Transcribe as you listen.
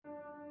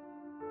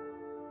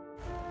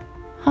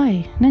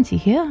Hi, Nancy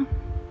here,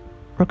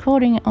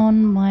 recording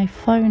on my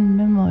phone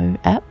memo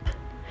app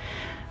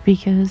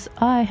because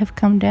I have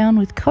come down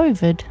with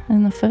COVID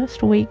in the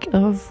first week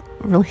of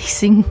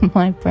releasing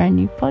my brand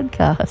new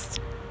podcast.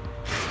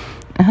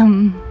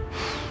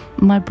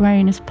 My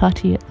brain is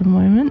putty at the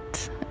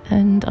moment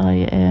and I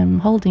am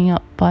holding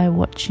up by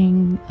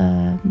watching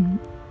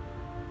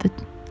the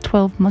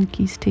 12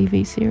 Monkeys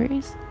TV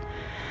series.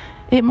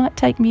 It might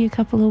take me a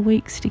couple of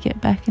weeks to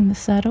get back in the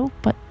saddle,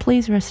 but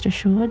please rest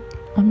assured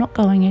I'm not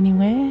going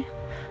anywhere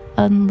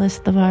unless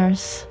the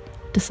virus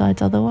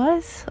decides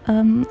otherwise,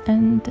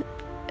 and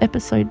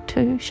episode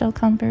 2 shall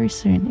come very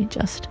soon. It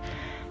just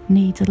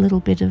needs a little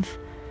bit of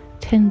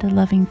tender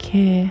loving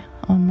care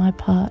on my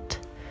part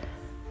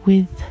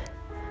with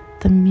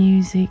the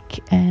music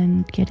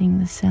and getting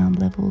the sound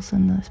levels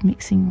and the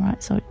mixing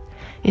right so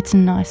it's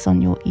nice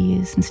on your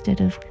ears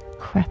instead of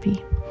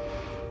crappy.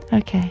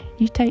 Okay,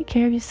 you take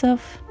care of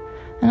yourself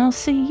and I'll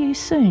see you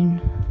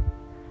soon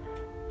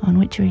on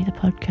Witchery the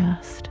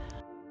Podcast.